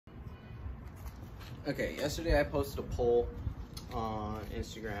Okay, yesterday I posted a poll on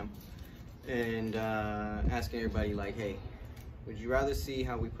Instagram and asking everybody like, hey, would you rather see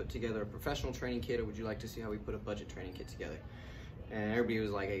how we put together a professional training kit, or would you like to see how we put a budget training kit together? And everybody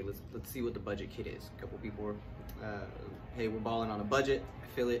was like, hey, let's see what the budget kit is. A couple people were, hey, we're balling on a budget, I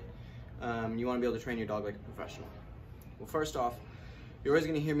feel it. You want to be able to train your dog like a professional. Well, first off, you're always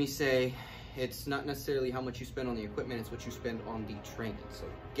going to hear me say it's not necessarily how much you spend on the equipment, it's what you spend on the training. So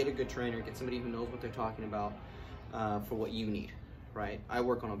get a good trainer, get somebody who knows what they're talking about for what you need, right? I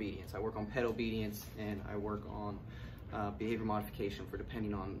work on obedience, I work on pet obedience, and I work on behavior modification for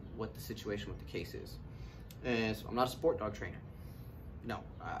depending on what the situation with the case is. And so I'm not a sport dog trainer. No,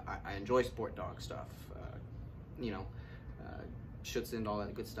 I enjoy sport dog stuff, Schutzhund and all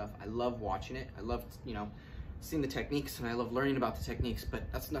that good stuff. I love watching it. I love, seeing the techniques, and I love learning about the techniques, but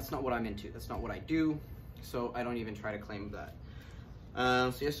that's not what I'm into. That's not what I do, so I don't even try to claim that.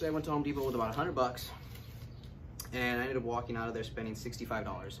 So yesterday I went to Home Depot with about $100, and I ended up walking out of there spending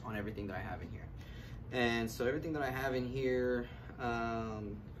 $65 on everything that I have in here. And so everything that I have in here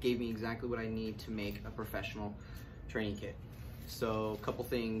gave me exactly what I need to make a professional training kit. So a couple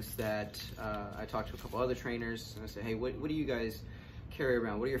things that I talked to a couple other trainers, and I said, hey, what do you guys carry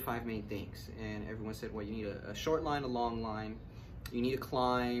around? What are your 5 main things? And everyone said, well, you need a short line, a long line, you need a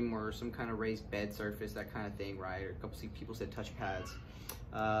climb or some kind of raised bed surface, that kind of thing, right? Or a couple people said touch pads.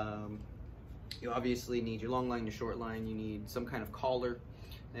 You obviously need your long line, your short line, you need some kind of collar.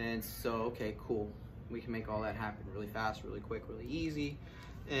 And so, okay, cool. We can make all that happen really fast, really quick, really easy.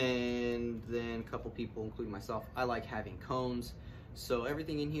 And then a couple people, including myself, I like having cones. So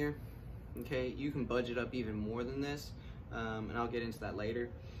everything in here, okay, you can budget up even more than this. And I'll get into that later.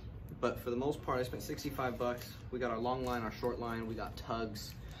 But for the most part, I spent $65. We got our long line, our short line, we got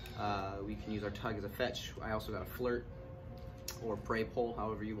tugs. We can use our tug as a fetch. I also got a flirt or prey pole,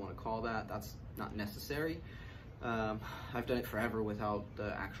 however you want to call that. That's not necessary. I've done it forever without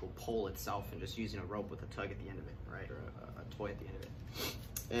the actual pole itself and just using a rope with a tug at the end of it, right? Or a toy at the end of it.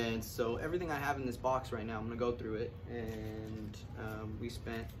 And so everything I have in this box right now, I'm gonna go through it, and we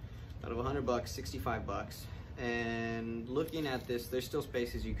spent out of $100, $65. And looking at this, there's still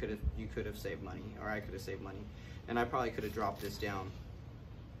spaces you could have saved money, or I could have saved money, and I probably could have dropped this down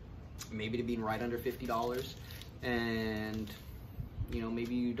maybe to being right under $50. And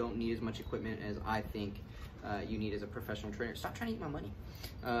maybe you don't need as much equipment as I think you need as a professional trainer. Stop trying to eat my money.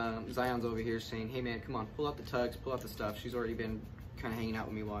 Zion's over here saying, hey man, come on, pull out the tugs, pull out the stuff. She's already been kind of hanging out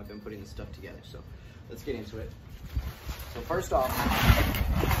with me while I've been putting this stuff together. So let's get into it. So first off,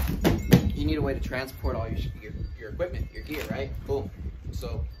 you need a way to transport all your equipment, your gear, right? Boom.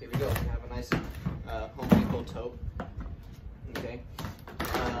 So here we go. We have a nice Home Depot tote. Okay.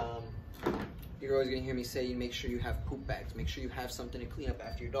 You're always gonna hear me say, make sure you have poop bags. Make sure you have something to clean up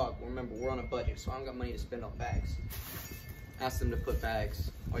after your dog. Well, remember, we're on a budget, so I don't got money to spend on bags. Ask them to put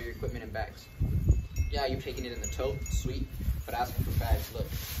bags, all your equipment in bags. Yeah, you're taking it in the tote, sweet, but ask them for bags, look,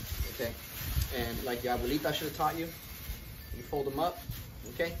 okay? And like your abuelita should have taught you, you fold them up,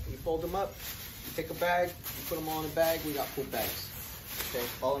 okay? You fold them up, you take a bag, you put them all in a bag, we got poop bags, okay?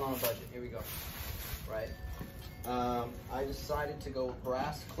 Balling on a budget, here we go, right? I decided to go with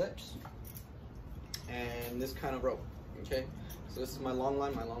brass clips and this kind of rope, okay? So this is my long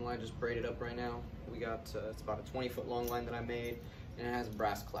line. My long line just braided up right now. We got, it's about a 20-foot long line that I made, and it has a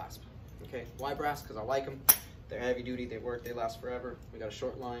brass clasp, okay? Why brass? Because I like them. They're heavy duty, they work, they last forever. We got a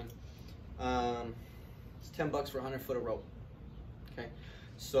short line. It's $10 for 100 foot of rope, okay?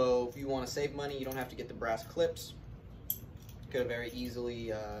 So if you want to save money, you don't have to get the brass clips. You could have very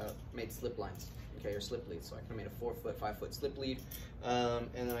easily made slip lines, okay, or slip leads. So I could have made a 4-foot, 5-foot slip lead, and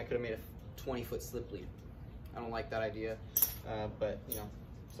then I could have made a 20-foot slip lead. I don't like that idea, but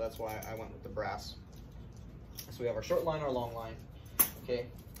so that's why I went with the brass. So we have our short line, our long line, okay?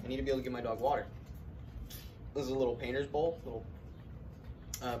 I need to be able to give my dog water. This is a little painter's bowl, little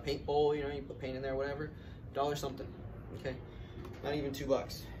paint bowl, you put paint in there, whatever, $1 something, okay? Not even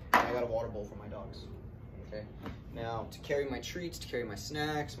 $2. I got a water bowl for my dogs, okay? Now, to carry my treats, to carry my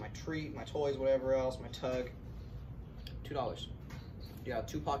snacks, my treat, my toys, whatever else, my tug, $2. You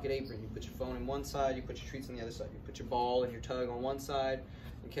got a 2-pocket apron. You put your phone on one side, you put your treats on the other side. You put your ball and your tug on one side,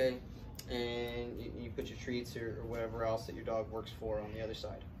 okay? And you put your treats or whatever else that your dog works for on the other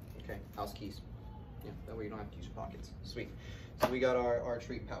side, okay? House keys. Yeah, that way you don't have to use your pockets. Sweet. So we got our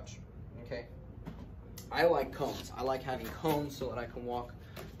treat pouch, okay? I like cones. I like having cones so that I can walk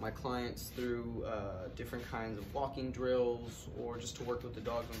my clients through different kinds of walking drills, or just to work with the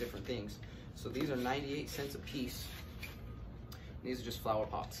dogs on different things. So these are 98 cents a piece. These are just flower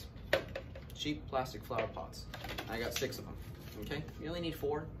pots. Cheap plastic flower pots. I got 6 of them, okay? You only need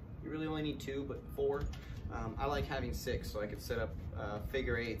 4. You really only need 2, but 4. I like having 6, so I could set up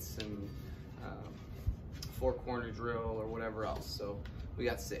figure 8s and 4-corner drill or whatever else. So we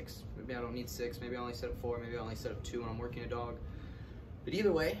got 6. Maybe I don't need 6, maybe I only set up 4, maybe I only set up 2 when I'm working a dog. But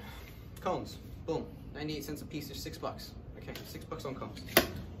either way, cones, boom, 98 cents a piece, they're $6. Okay, $6 on cones,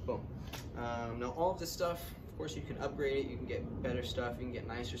 boom. Now all of this stuff, of course you can upgrade it, you can get better stuff, you can get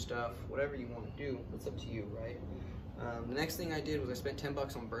nicer stuff, whatever you want to do, it's up to you, right? The next thing I did was I spent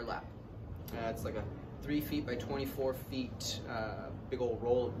 $10 on burlap. It's like a 3 feet by 24 feet big old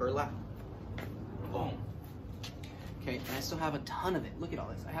roll of burlap. Boom. Okay, and I still have a ton of it. Look at all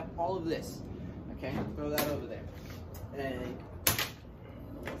this. I have all of this. Okay, throw that over there. And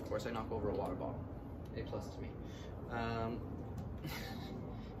of course I knock over a water bottle. A+ to me.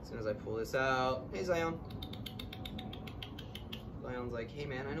 As soon as I pull this out, hey Zion. Zion's like, hey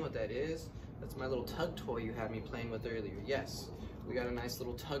man, I know what that is. That's my little tug toy you had me playing with earlier. Yes, we got a nice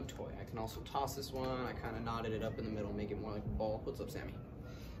little tug toy. I can also toss this one. I kind of knotted it up in the middle, make it more like a ball. What's up, Sammy?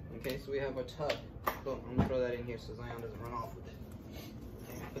 Okay, so we have our tug. Boom, I'm gonna throw that in here so Zion doesn't run off with it.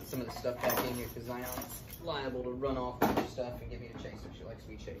 Okay, put some of the stuff back in here because Zion's liable to run off with her stuff and give me a chaser. She likes to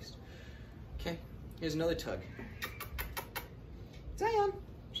be chased. Okay, here's another tug. Zion!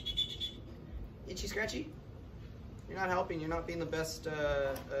 Itchy scratchy? You're not helping, you're not being the best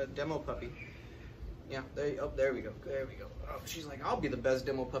demo puppy. Yeah, there we go, there we go. Oh, she's like, I'll be the best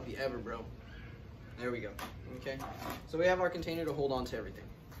demo puppy ever, bro. There we go, okay? So we have our container to hold on to everything,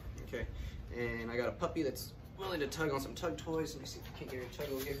 okay? And I got a puppy that's willing to tug on some tug toys. Let me see if I can't get her to tug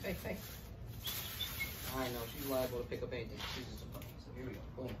over here. Hey, hey. I know, she's liable to pick up anything. She's just a puppy, so here we go,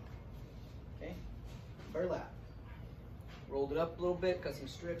 boom. Okay, burlap. Rolled it up a little bit, cut some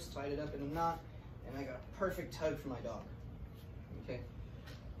strips, tied it up in a knot, and I got a perfect tug for my dog. Okay,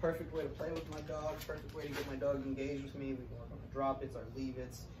 perfect way to play with my dog, perfect way to get my dog engaged with me. We can work on the drop-its, our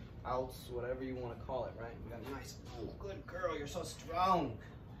leave-its, outs, whatever you want to call it, right? We got a nice, oh, good girl, you're so strong.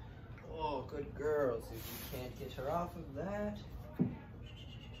 Oh, good girl. See if you can't get her off of that.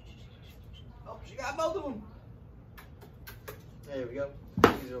 Oh, she got both of them. There we go.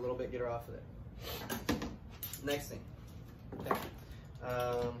 Squeeze her a little bit, get her off of there. Next thing. Okay.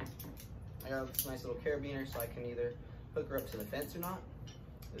 I got this nice little carabiner so I can either hook her up to the fence or not.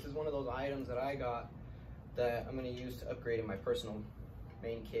 This is one of those items that I got that I'm going to use to upgrade in my personal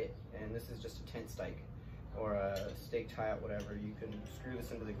main kit, and this is just a tent stike or a stake tie out, whatever. You can screw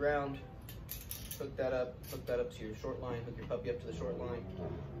this into the ground, hook that up to your short line, hook your puppy up to the short line,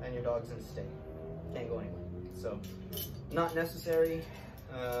 and your dog's in a stake. Can't go anywhere. So, not necessary.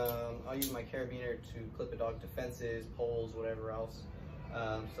 I'll use my carabiner to clip a dog to fences, poles, whatever else.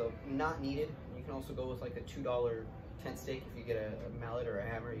 So not needed. You can also go with like a $2 tent stake. If you get a mallet or a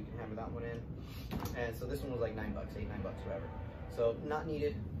hammer, you can hammer that one in. And so this one was like $9, $8, $9, whatever. So not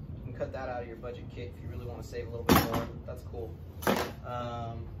needed. You can cut that out of your budget kit if you really want to save a little bit more. That's cool.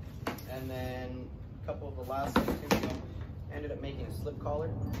 And then a couple of the last things, ended up making a slip collar.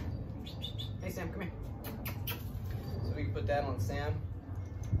 Hey Sam, come here. So we can put that on Sam.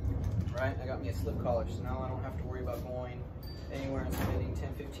 Right, I got me a slip collar, so now I don't have to worry about going anywhere and spending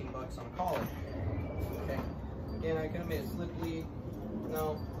 10, 15 bucks on a collar. Okay, again, I could have made a slip lead.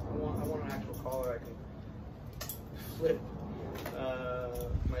 No, I want an actual collar I can flip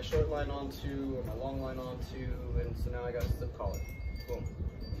my short line onto or my long line onto, and so now I got a slip collar. Boom.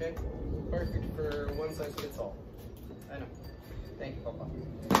 Okay, perfect for one size fits all. I know. Thank you, Papa.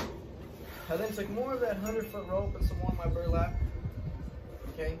 I then took more of that 100-foot rope and some more of my burlap.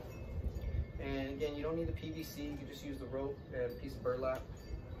 Okay. And again, you don't need the PVC, you can just use the rope and a piece of burlap.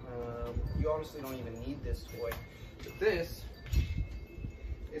 You honestly don't even need this toy. But this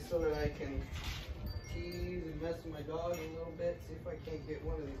is so that I can tease and mess with my dog a little bit. See if I can't get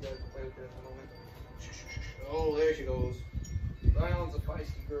one of these guys to play with it in a moment. Oh, there she goes. Zion's a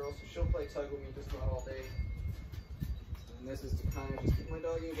feisty girl, so she'll play tug with me just about all day. And this is to kind of just get my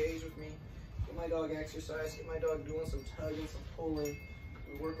dog engaged with me, get my dog exercise, get my dog doing some tugging, some pulling.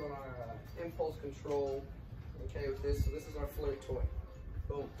 We work on our impulse control, okay, with this. So this is our flirt toy.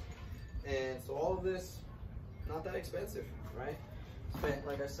 Boom. And so all of this, not that expensive, right? Spent,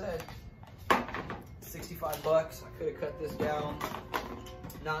 like I said, 65 bucks. I could have cut this down,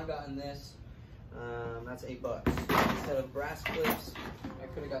 not gotten this. That's $8. Instead of brass clips, I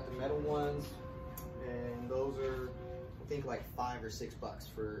could have got the metal ones, and those are, I think, like $5 or $6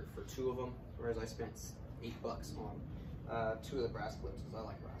 for 2 of them, whereas I spent $8 on 2 of the brass clips because I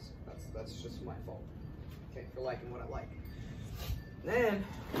like brass. That's just my fault. Okay, for liking what I like. Then,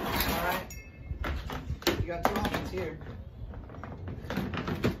 all right, you got 2 options here.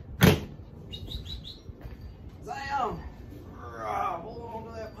 Zion, hold on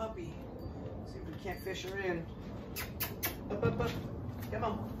to that puppy. can't fish her in. Up, up, up. Come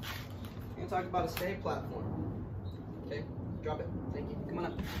on. We're gonna talk about a stay platform. Okay, drop it. Thank you. Come on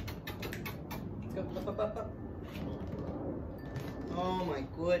up. Let's go. Up, up, up, up. Oh my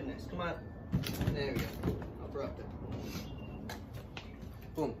goodness. Come on up. There we go. Up her up there.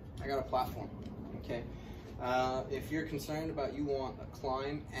 Boom. I got a platform. Okay. If you're concerned about you want a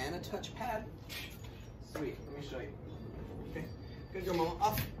climb and a touchpad, sweet. Let me show you. Okay. Good girl, mama.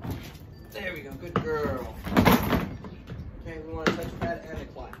 Up. There we go. Good girl. Okay, we want a touchpad and a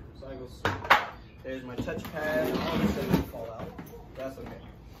climb. So I go sweet. There's my touchpad. All this doesn't fall out. That's okay.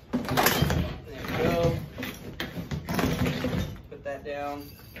 There we go. Put that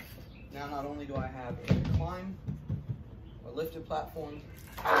down. Now not only do I have a climb, a lifted platform,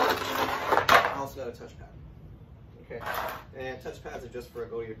 I also got a touchpad. Okay, and touchpads are just for a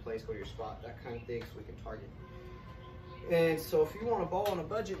go to your place, go to your spot, that kind of thing, so we can target. And so if you want a ball on a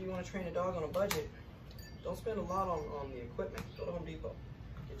budget, you want to train a dog on a budget, don't spend a lot on the equipment. Go to Home Depot.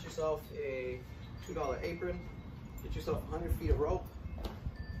 Get yourself a $2 apron, get yourself 100 feet of rope. I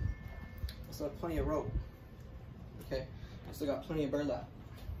still have plenty of rope. Okay, I still got plenty of burlap.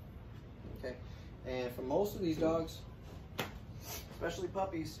 Okay, and for most of these dogs, especially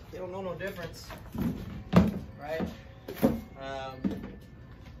puppies, they don't know no difference, right?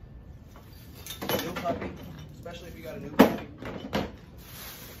 New puppy, especially if you got a new puppy.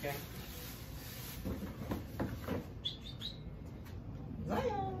 Okay.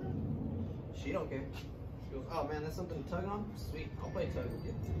 Zion. She don't care. She goes, oh man, that's something to tug on? Sweet, I'll play tug with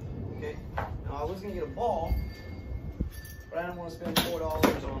you. Okay. Now I was gonna get a ball, but I didn't want to spend $4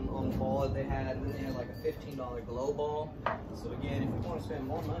 on the ball that they had, and then they had like a $15 glow ball. So again, if you want to spend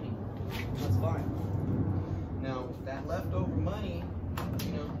more money, that's fine. Now, that leftover money,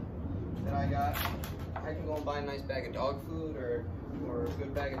 you know, that I got, I can go and buy a nice bag of dog food or a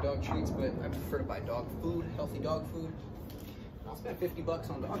good bag of dog treats, but I prefer to buy dog food, healthy dog food. I'll spend 50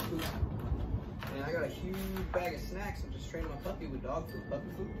 bucks on dog food. And I got a huge bag of snacks and just train my puppy with dog food, puppy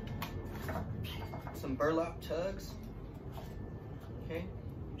food. Some burlap tugs. Okay.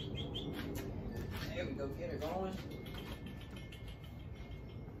 There we go, get her going.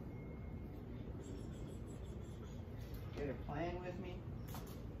 Get her playing with me.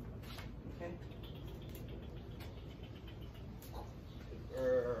 Okay. Good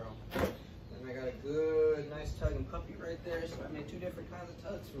girl. And I got a good, nice tugging puppy right there, so I made 2 different kinds of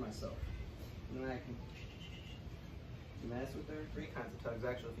tugs for myself. And then I can mess with her. 3 kinds of tugs,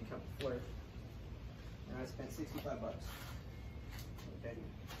 actually, if you count the flirt. And I spent 65 bucks. Okay.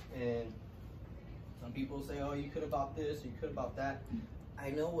 And some people say, oh, you could have bought this, or you could have bought that. I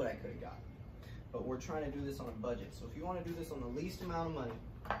know what I could have got. But we're trying to do this on a budget. So if you want to do this on the least amount of money,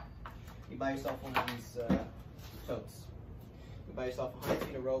 you buy yourself one of these totes. You buy yourself 100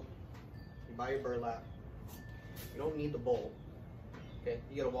 feet of rope. You buy your burlap. You don't need the bowl. Okay,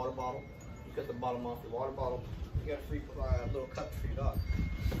 you get a water bottle. You cut the bottom off your water bottle. You got a free little cup for your dog.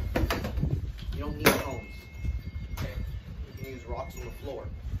 You don't need cones. Okay, you can use rocks on the floor.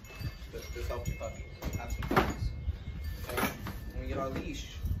 This helps your puppy have some focus. Okay, and we get our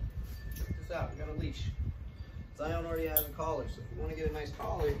leash. Check this out. We got a leash. Zion already has a collar, so if you want to get a nice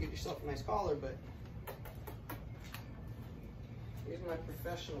collar, get yourself a nice collar. But here's my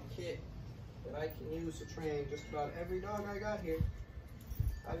professional kit that I can use to train just about every dog I got here.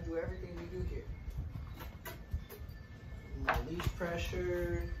 I do everything we do here. My leash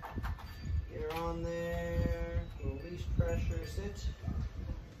pressure, get her on there. Little leash pressure, sit.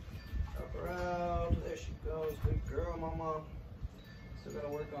 Up her out. There she goes. Good girl, mama. Still gotta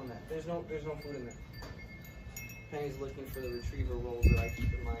work on that. There's no food in there. Penny's looking for the retriever rolls that I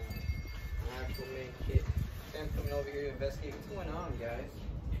keep in my actual main kit. Sam's coming over here to investigate what's going on, guys.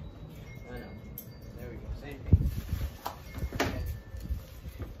 I know. There we go. Same thing. Okay.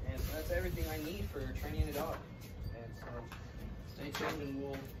 And so that's everything I need for training a dog. And so stay tuned, and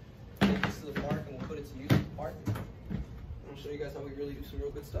we'll take this to the park and we'll put it to use at the park. I'll show you guys how we really do some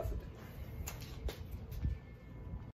real good stuff with it.